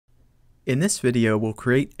In this video, we'll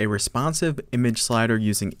create a responsive image slider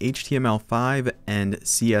using HTML5 and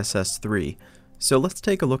CSS3. So let's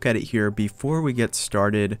take a look at it here before we get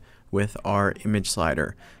started with our image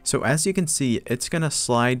slider. So as you can see, it's going to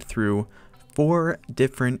slide through 4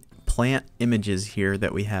 different plant images here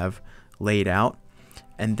that we have laid out.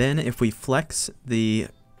 And then if we flex the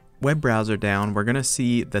web browser down, we're going to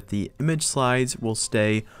see that the image slides will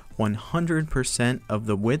stay 100% of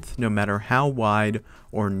the width no matter how wide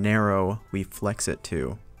or narrow we flex it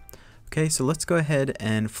to. Okay, so let's go ahead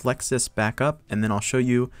and flex this back up, and then I'll show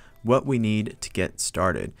you what we need to get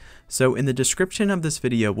started. So in the description of this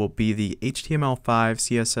video will be the HTML5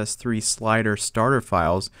 CSS3 slider starter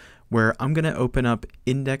files, where I'm going to open up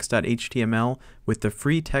index.html with the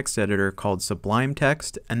free text editor called Sublime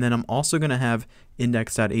Text, and then I'm also going to have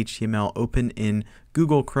index.html open in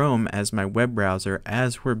Google Chrome as my web browser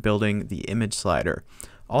as we're building the image slider.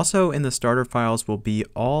 Also in the starter files will be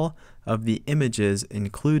all of the images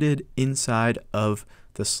included inside of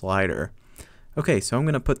the slider. Okay, so I'm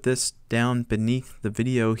going to put this down beneath the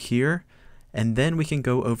video here, and then we can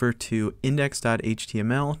go over to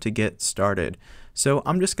index.html to get started. So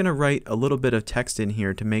I'm just going to write a little bit of text in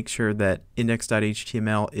here to make sure that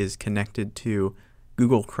index.html is connected to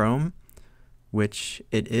Google Chrome, which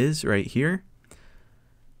it is right here.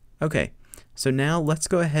 Okay, so now let's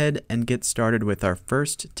go ahead and get started with our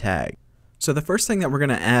first tag. So the first thing that we're going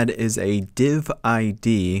to add is a div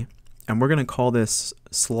ID, and we're going to call this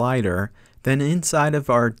slider. Then inside of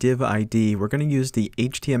our div ID, we're going to use the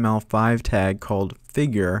HTML5 tag called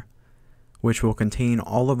figure, which will contain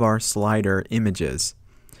all of our slider images.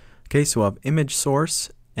 Okay, so we'll have image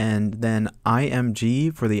source and then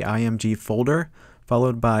img for the img folder,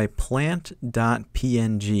 followed by plant.png.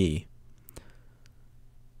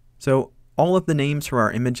 So all of the names for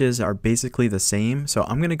our images are basically the same, so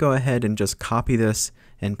I'm going to go ahead and just copy this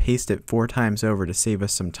and paste it 4 times over to save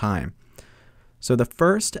us some time. So the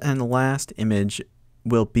first and last image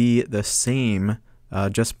will be the same,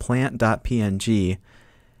 just plant.png,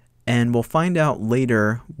 and we'll find out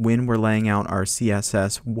later when we're laying out our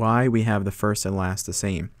CSS why we have the first and last the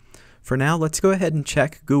same. For now, let's go ahead and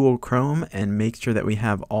check Google Chrome and make sure that we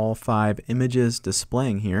have all 5 images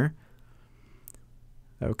displaying here.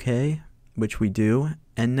 Okay, which we do,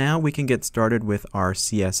 and now we can get started with our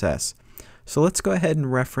CSS. So let's go ahead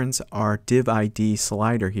and reference our div ID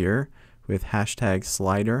slider here with hashtag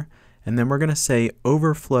slider, and then we're going to say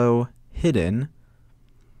overflow hidden,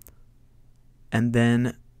 and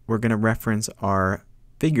then we're going to reference our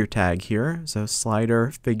figure tag here, so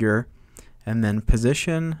slider figure, and then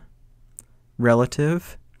position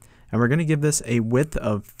relative, and we're going to give this a width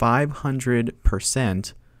of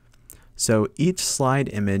 500%, so each slide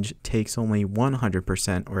image takes only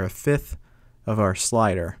 100% or 1/5 of our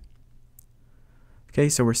slider. Okay,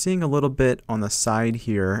 so we're seeing a little bit on the side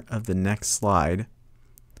here of the next slide.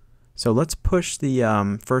 So let's push the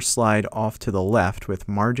first slide off to the left with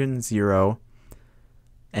margin 0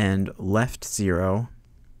 and left 0.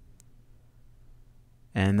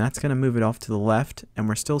 And that's going to move it off to the left, and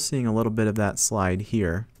we're still seeing a little bit of that slide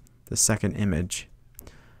here, the second image.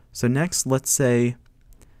 So next, let's say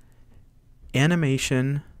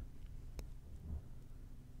animation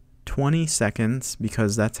 20 seconds,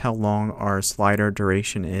 because that's how long our slider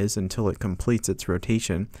duration is until it completes its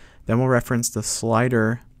rotation. Then we'll reference the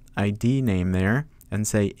slider ID name there and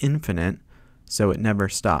say infinite, so it never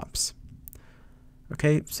stops.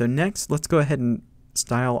 Okay, so next let's go ahead and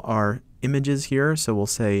style our images here. So we'll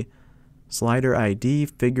say slider ID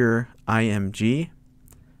figure img,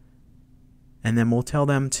 and then we'll tell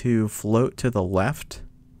them to float to the left.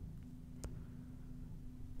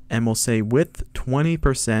 And we'll say width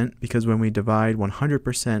 20%, because when we divide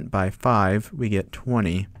 100% by 5, we get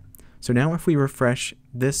 20. So now if we refresh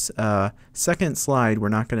this second slide we're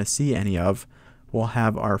not going to see any of, we'll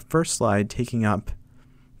have our first slide taking up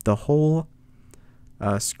the whole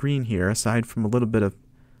screen here, aside from a little bit of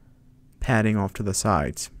padding off to the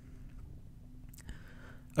sides.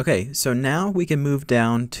 Okay, so now we can move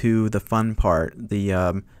down to the fun part,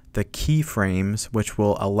 the keyframes, which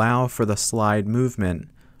will allow for the slide movement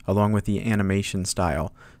along with the animation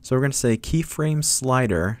style. So we're going to say keyframe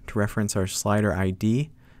slider to reference our slider ID,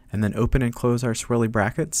 and then open and close our swirly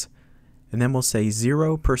brackets, and then we'll say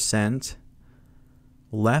 0%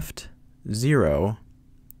 left 0.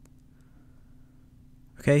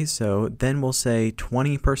 Okay, so then we'll say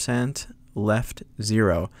 20% left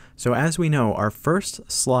 0. So as we know, our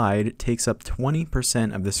first slide takes up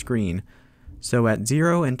 20% of the screen. So at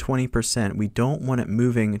 0 and 20%, we don't want it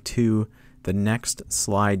moving to the next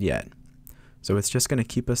slide yet. So it's just going to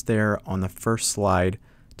keep us there on the first slide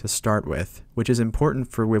to start with, which is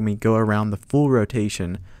important for when we go around the full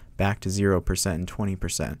rotation back to 0% and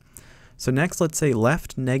 20%. So next, let's say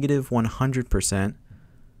left negative 100%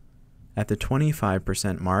 at the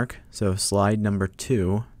 25% mark, so slide number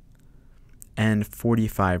 2, and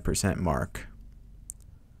 45% mark.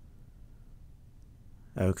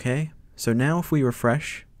 Okay, so now if we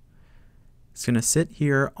refresh, it's going to sit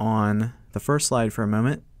here on the first slide for a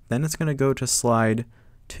moment, then it's going to go to slide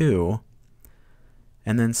 2,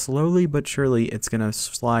 and then slowly but surely it's going to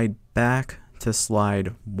slide back to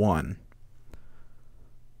slide 1.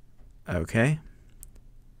 Okay.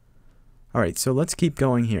 Alright, so let's keep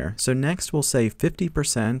going here. So next we'll say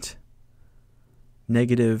 50%,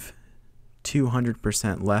 negative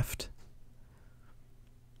 200% left,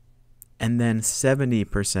 and then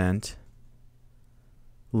 70%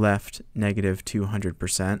 left, negative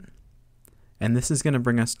 200%. And this is going to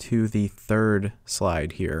bring us to the third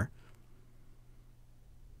slide here.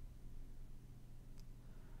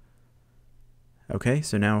 Okay,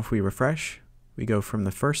 so now if we refresh, we go from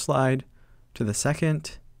the first slide to the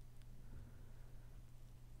second,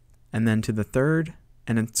 and then to the third,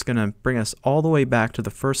 and it's going to bring us all the way back to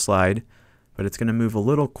the first slide, but it's going to move a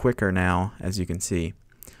little quicker now, as you can see.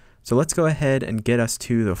 So let's go ahead and get us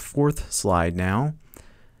to the fourth slide now.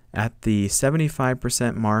 At the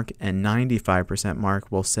 75% mark and 95%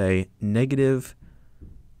 mark, we'll say negative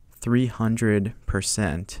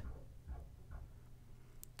 300%.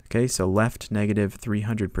 Okay, so left negative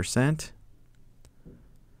 300%.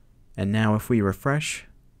 And now if we refresh,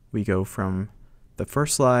 we go from the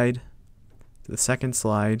first slide to the second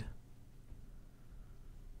slide,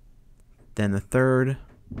 then the third,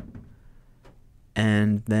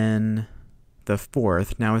 and then the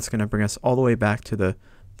fourth. Now it's going to bring us all the way back to the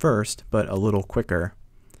first, but a little quicker.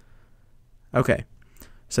 Okay,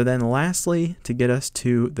 so then lastly, to get us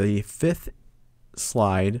to the fifth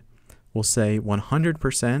slide, we'll say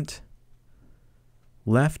 100%,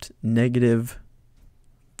 left negative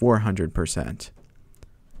 400%.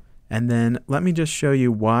 And then let me just show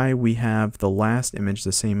you why we have the last image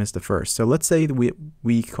the same as the first. So let's say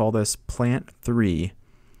we call this plant 3.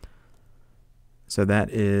 So that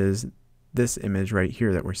is this image right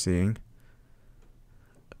here that we're seeing.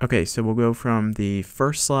 Okay, so we'll go from the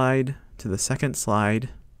first slide to the second slide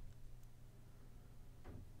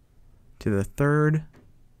to the third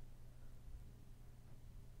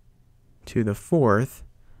to the fourth,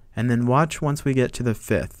 and then watch once we get to the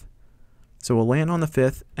fifth. So we'll land on the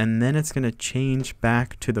fifth, and then it's going to change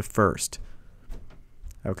back to the first.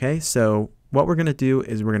 Okay, so what we're going to do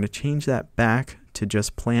is we're going to change that back to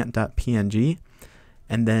just plant.png,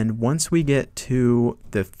 and then once we get to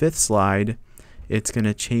the fifth slide, it's going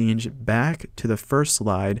to change back to the first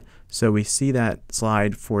slide, so we see that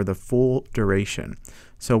slide for the full duration.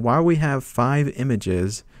 So while we have 5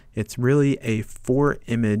 images, it's really a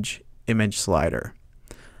 4-image image slider.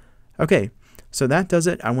 Okay, so that does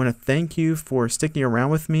it. I want to thank you for sticking around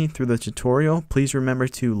with me through the tutorial. Please remember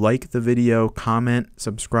to like the video, comment,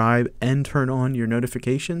 subscribe, and turn on your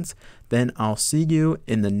notifications. Then I'll see you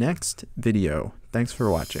in the next video. Thanks for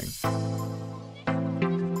watching.